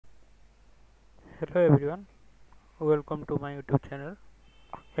Hello everyone, welcome to my YouTube channel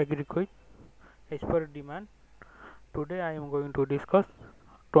AgriQuiz as per demand. Today I am going to discuss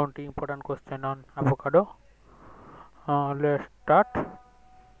 20 important questions on avocado. Let's start.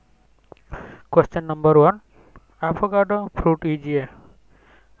 Question number 1. Avocado fruit is a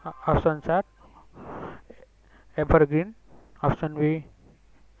options are evergreen, option B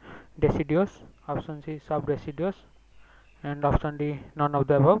deciduous, option C subdeciduous, and option D none of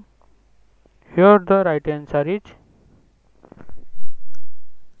the above. Here the right answer is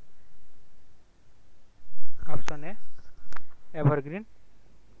option A evergreen.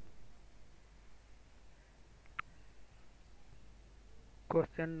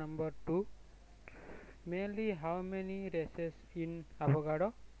 Question number 2. Mainly how many races in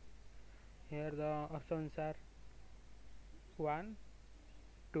avocado? Here the options are 1,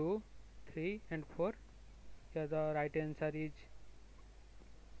 2, 3 and 4. Here the right answer is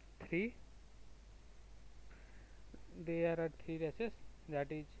 3. There are 3 races, that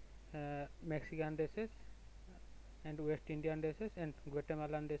is Mexican races and West Indian races and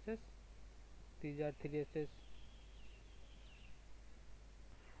Guatemalan races. These are 3 races.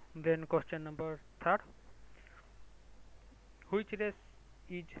 Then question number 3. Which race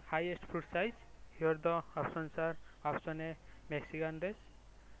is highest fruit size? Here the options are option A Mexican race,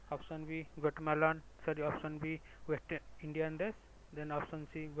 option B option B West Indian race, then option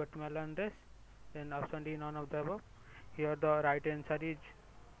C Guatemalan race, then option D none of the above. Here the right answer is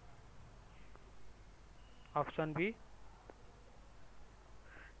option B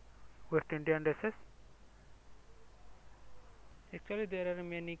West Indian races. Actually there are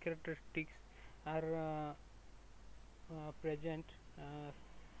many characteristics are present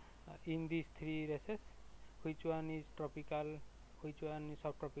in these 3 races. Which one is tropical, which one is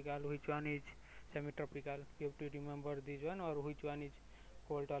subtropical, which one is semi-tropical? You have to remember this one. Or which one is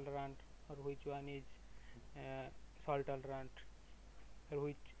cold tolerant, or which one is salt tolerant, or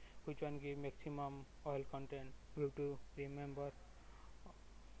which one give maximum oil content. You have to remember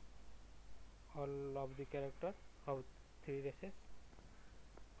all of the characters of 3 races.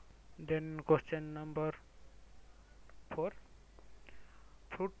 Then question number 4.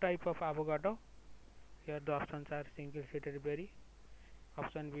 Fruit type of avocado. Here the options are single seeded berry,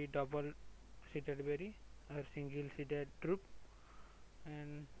 option B double seeded berry, or single seeded drupe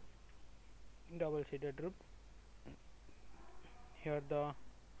and double seeded drupe. Here the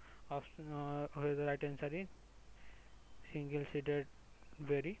right answer is single seeded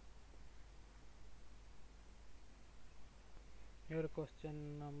berry. Here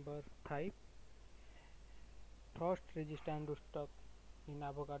question number 5. Frost resistant rootstock in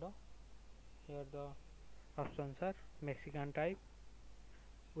avocado. Here the options are Mexican type,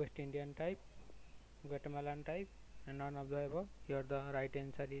 West Indian type, Guatemalan type, and none of the above. Here the right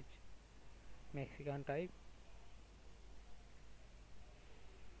answer is Mexican type.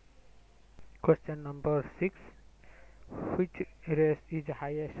 Question number 6. Which race is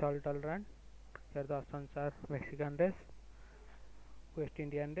highest salt tolerant? Here the options are Mexican race, West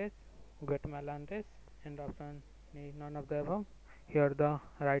Indian race, Guatemalan race, and option is none of the above. Here the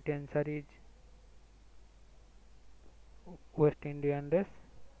right answer is West Indian race.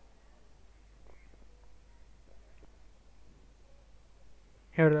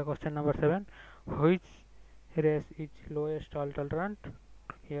 Here the question number 7. Which race is lowest salt tolerant?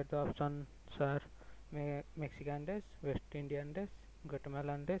 Here the options are Mexican race, West Indian race,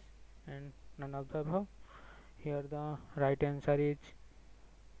 Guatemalan race, and none of the above. Here the right answer is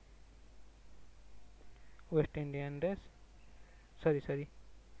West Indian race. Sorry.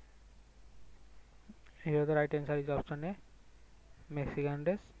 Here the right answer is option A Mexican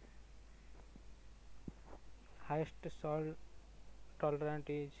race. Highest salt tolerant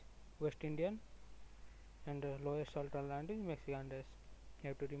is West Indian and lowest salt tolerant is Mexican race. You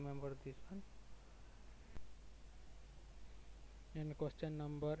have to remember this one. And question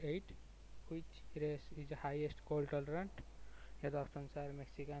number 8. Which race is highest cold tolerant? Here the options are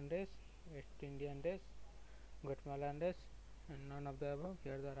Mexican race, West Indian race, Guatemalan race, and none of the above.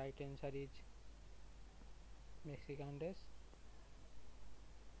 Here the right answer is Mexican race.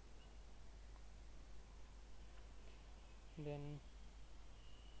 Then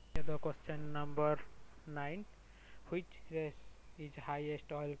here the question number 9. Which race is highest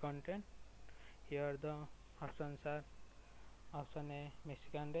oil content? Here the options are option A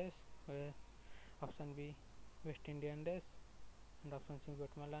Mexican race, option B West Indian race, and option C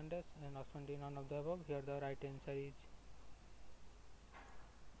Guatemalan race, and option D none of the above. Here the right answer is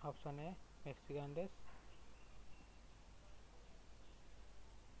option A Mexican race.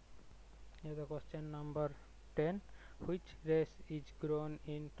 Here the question number 10. Which race is grown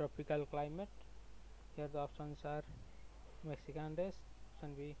in tropical climate? Here the options are Mexican race,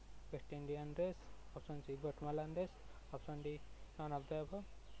 option B West Indian race, option C Guatemalan race, option D none of the above.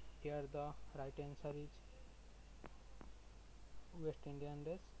 Here the right answer is West Indian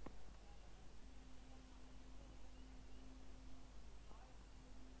race.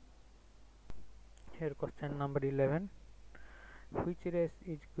 Here question number 11. Which race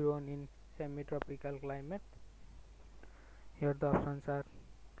is grown in semi-tropical climate? Here the options are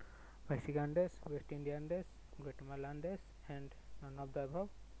Mexican race, West Indian race, Guatemalan race, and none of the above.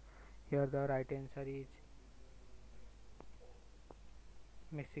 Here the right answer is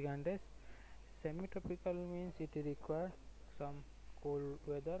Mexican race. Semi-tropical means it requires some cool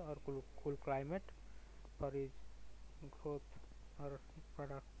weather or cool climate for its growth or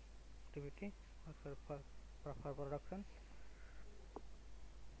productivity or for production.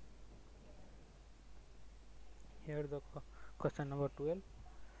 Here the question number 12.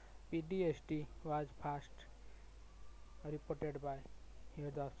 PDSD was first reported by.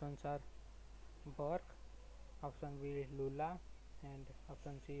 Here the options are Burke, option B Lula, and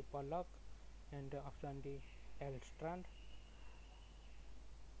option C Pollock, and option D Elstrand.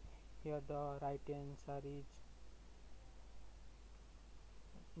 Here the right answer is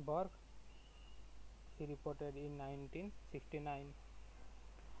Burke. She reported in 1969.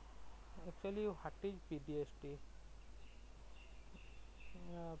 Actually, what is PDSD?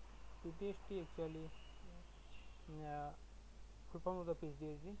 PDSD actually full form of the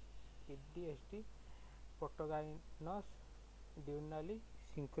PDSD protogynous diurnally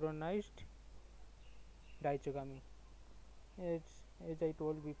synchronized dichogamy. As I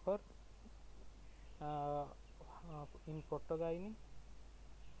told before, in protogyny,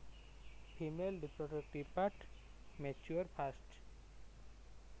 female reproductive part mature first,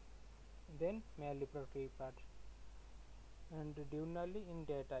 then male reproductive part, and diurnally in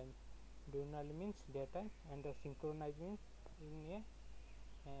daytime. Diurnally means daytime, and the synchronized means in a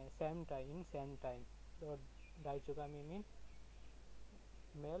same time. So dichogamy means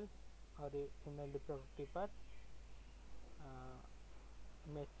male or a female reproductive part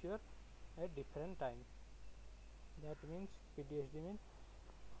mature at different time. That means PDSD means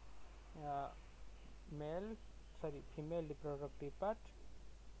female reproductive part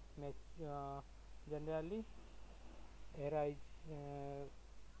generally arise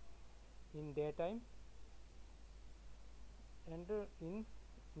in daytime and in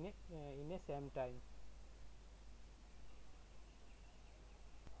a same time.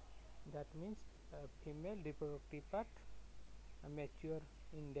 That means female reproductive part mature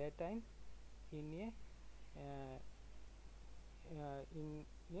in daytime in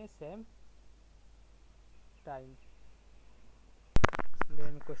a same time.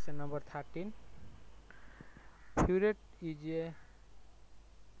 Then question number 13. Furret is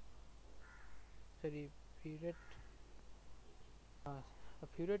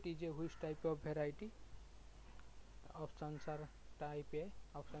which type of variety? Options are type A,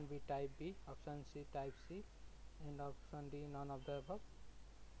 option B type B, option C type C, and option D none of the above.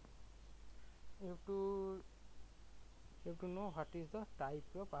 You have to know what is the type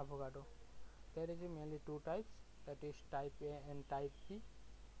of avocado. There is mainly two types, that is type A and type B.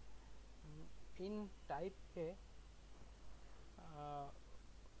 In type A,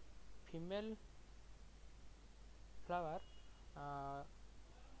 female flower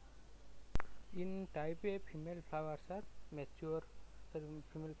in type A female flowers are mature.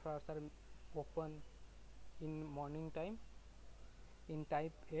 Female flowers are open in morning time in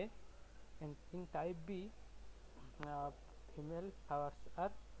type A, and in type B female flowers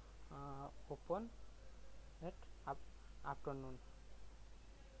are open at afternoon.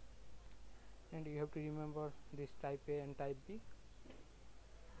 And you have to remember this type A and type B.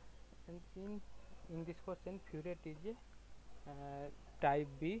 And in this question, furret is a type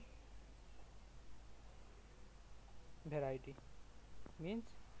B variety, means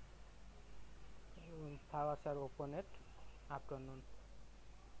flowers are open at afternoon.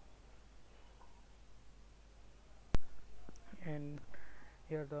 And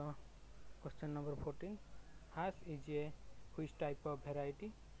here the question number 14. Hash is a which type of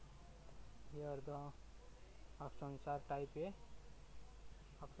variety? Here the options are type A,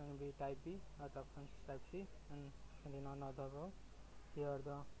 option B type B, or option C type C, and none other above. Here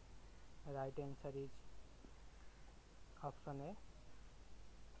the right answer is option A,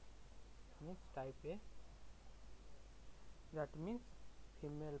 means type A. That means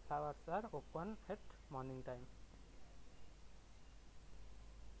female flowers are open at morning time.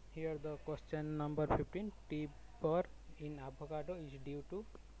 Here the question number 15. Tea burn in avocado is due to.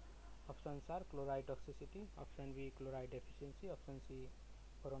 Options are chloride toxicity, option B chloride deficiency, option C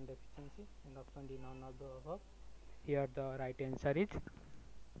boron deficiency, and option D none of the above. Here the right answer is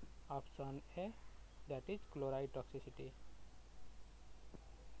option A, that is chloride toxicity.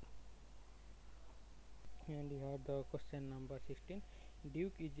 And here the question number 16.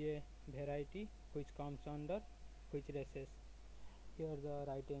 Duke is a variety which comes under which races? Here the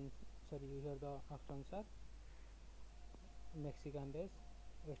right answer, here the options are Mexican race,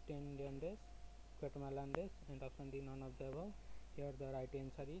 West Indian race, Guatemalan race, and option D none of the above. Here the right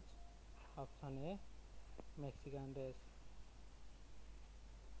answer is option A, Mexican race.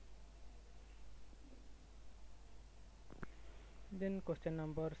 Then question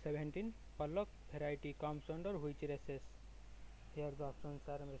number 17. Palak variety comes under which races? Here the options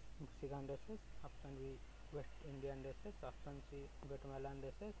are Mexican races, option B West Indian races, option C Guatemalan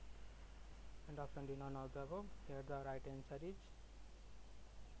races, and option D none of the above. Here the right answer is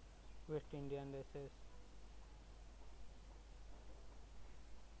West Indian races.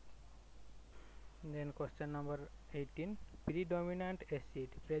 Then question number 18. Predominant acid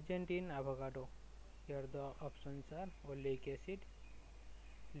present in avocado. Here the options are oleic acid,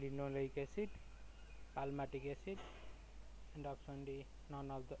 linoleic acid, palmitic acid, and option D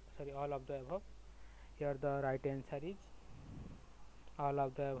all of the above. Here the right answer is all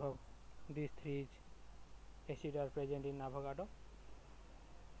of the above. These three acids are present in avocado.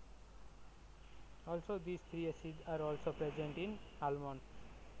 Also these three acids are also present in almond.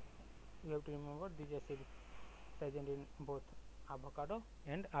 You have to remember these acids present in both avocado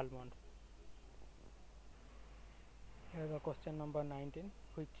and almond. Here the question number 19.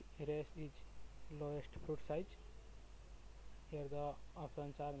 Which race is lowest fruit size? Here the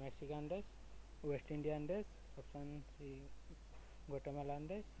options are Mexican race, West Indian race, option C Guatemalan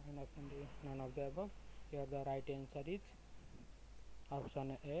race, and option D none of the above. Here the right answer is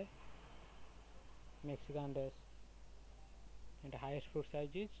option A, Mexican race, and the highest fruit size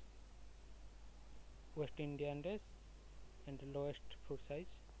is West Indian race, and the lowest fruit size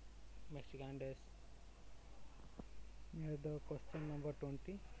Mexican race. Here the question number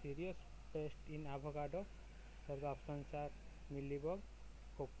 20. Serious pest in avocado. Here the options are mealybug,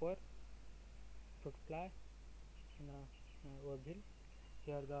 hopper, fruit fly, and weevil.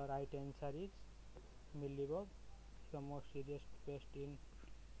 Here the right answer is mealybug, the most serious pest in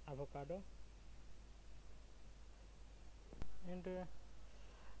avocado. And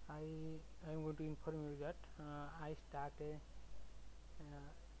I am going to inform you that I start a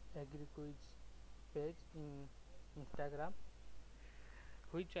agri quiz page in Instagram,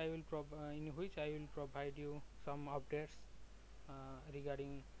 which I will in which I will provide you some updates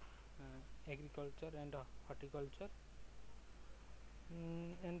regarding agriculture and horticulture,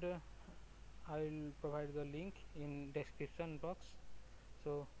 and I will provide the link in description box,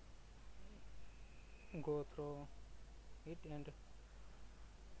 so go through it. And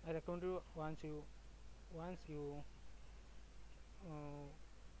I recommend you once you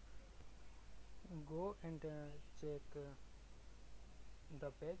go and check the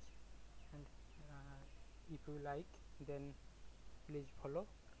page, and if you like, then please follow.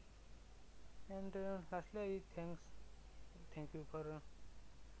 And lastly, thank you for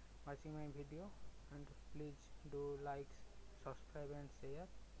watching my video, and please do like, subscribe, and share.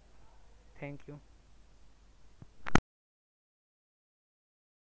 Thank you.